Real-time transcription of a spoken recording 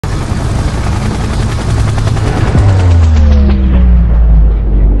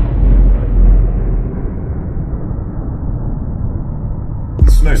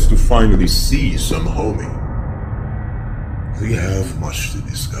finally see some homie. We have much to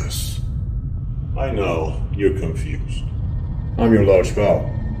discuss. I know, you're confused. I'm your large pal.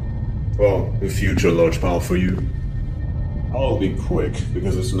 Well, the future large pal for you. I'll be quick,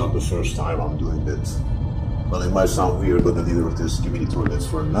 because it's not the first time I'm doing this. Well, it might sound weird, but the leader of this Skibidi Toilet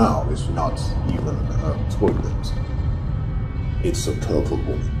for now is not even a toilet. It's a purple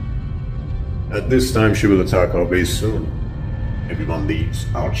woman. At this time, she will attack our base soon. Everyone leaves,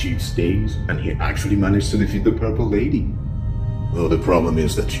 our chief stays, and he actually managed to defeat the purple lady. Though the problem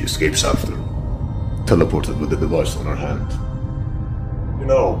is that she escapes after, teleported with the device on her hand. You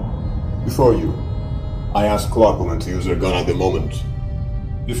know, before you, I asked Clockmen to use her gun at the moment.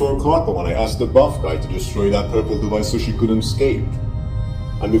 Before Clockmen, I asked the buff guy to destroy that purple device so she couldn't escape.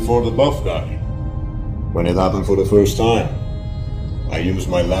 And before the buff guy, when it happened for the first time, I used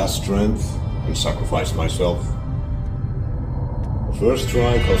my last strength and sacrificed myself. The first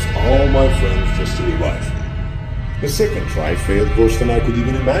try cost all my friends just to revive me. The second try failed worse than I could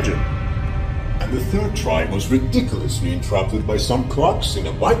even imagine. And the third try was ridiculously interrupted by some clocks in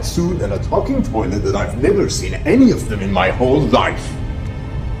a white suit and a talking toilet that I've never seen any of them in my whole life.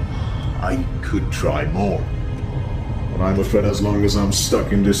 I could try more. But I'm afraid as long as I'm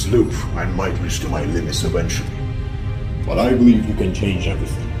stuck in this loop, I might reach to my limits eventually. But I believe you can change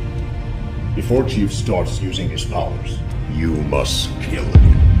everything. Before Chief starts using his powers, you must kill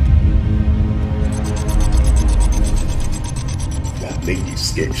him. That lady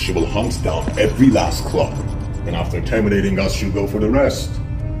escapes, she will hunt down every last clock, and after terminating us, she'll go for the rest.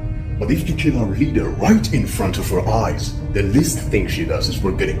 But if you kill our leader right in front of her eyes, the least thing she does is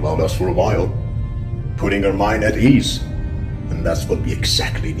forgetting about us for a while, putting her mind at ease. And that's what we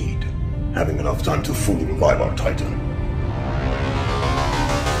exactly need, having enough time to fully revive our Titan.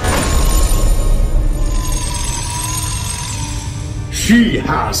 She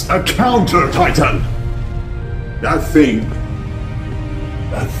has a counter-Titan! That thing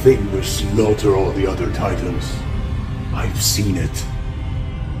will slaughter all the other Titans. I've seen it.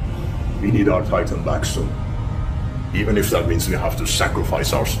 We need our Titan back soon. Even if that means we have to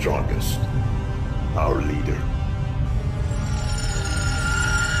sacrifice our strongest. Our leader.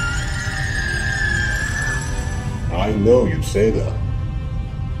 I know you say that.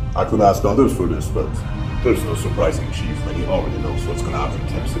 I could ask others for this, but there's no surprising Chief when he already knows what's gonna happen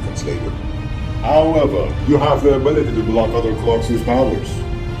 10 seconds later. However, you have the ability to block other clocks with powers,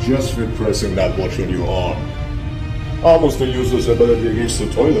 just with pressing that watch on your arm. Almost a useless ability against the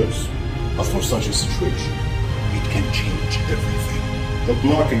toilets. But for such a situation, it can change everything. The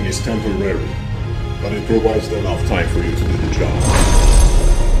blocking is temporary, but it provides enough time for you to do the job.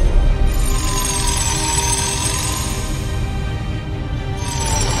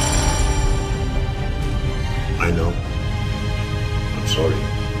 I know. I'm sorry.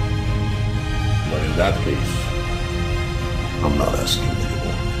 But in that case, I'm not asking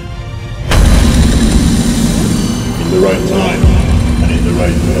anymore. In the right time, and in the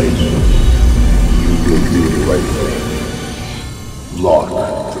right place, you will do the right thing. Block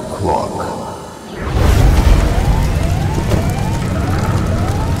the clock.